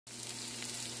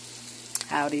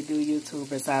Howdy do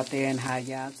YouTubers out there, and how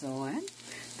y'all doing?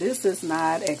 This is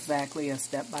not exactly a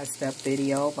step-by-step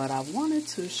video, but I wanted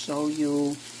to show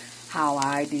you how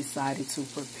I decided to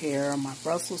prepare my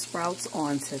Brussels sprouts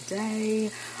on today.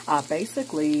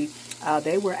 Basically,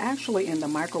 they were actually in the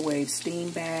microwave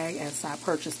steam bag as I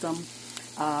purchased them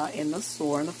in the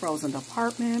store in the frozen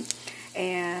department.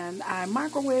 And I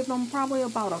microwaved them probably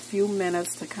about a few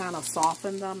minutes to kind of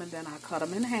soften them, and then I cut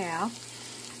them in half.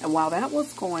 And while that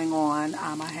was going on,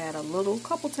 I had a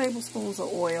couple tablespoons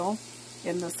of oil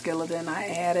in the skillet, and I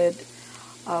added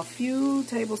a few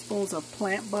tablespoons of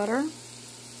plant butter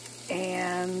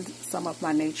and some of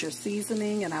my nature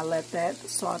seasoning, and I let that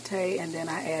saute, and then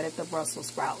I added the Brussels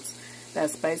sprouts.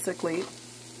 That's basically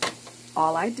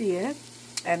all I did.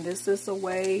 And this is a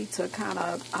way to kind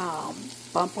of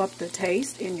bump up the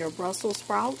taste in your Brussels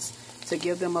sprouts, to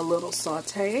give them a little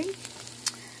saute.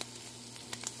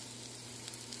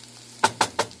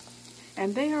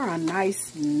 And they are a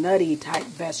nice nutty type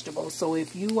vegetable. So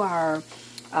if you are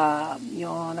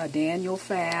on a Daniel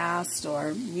fast,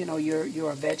 or you're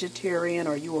a vegetarian,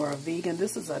 or you are a vegan,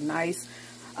 this is a nice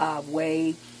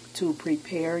way to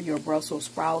prepare your Brussels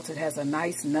sprouts. It has a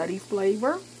nice nutty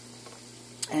flavor.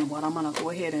 And what I'm going to go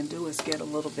ahead and do is get a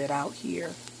little bit out here.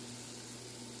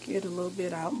 Get a little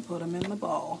bit out and put them in the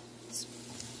bowl.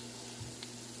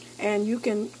 And you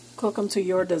can cook them to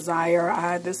your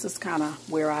desire. This is kind of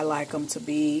where I like them to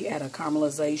be at a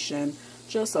caramelization.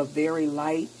 Just a very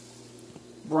light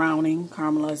browning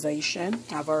caramelization.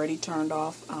 I've already turned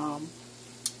off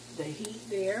the heat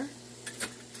there.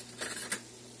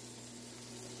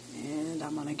 And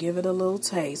I'm going to give it a little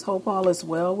taste. Hope all is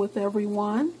well with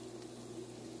everyone.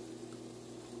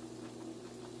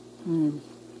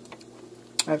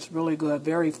 That's really good.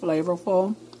 Very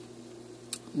flavorful.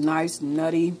 Nice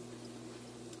nutty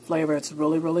flavor. It's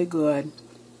really, really good.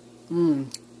 So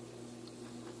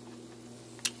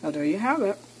there you have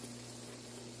it.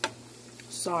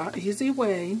 So easy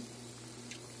way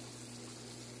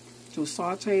to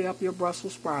saute up your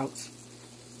Brussels sprouts.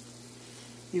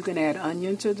 You can add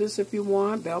onion to this if you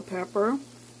want, bell pepper,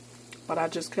 but I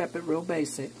just kept it real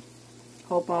basic.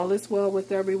 Hope all is well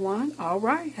with everyone. All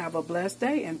right, have a blessed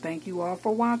day, and thank you all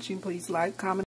for watching. Please like, comment.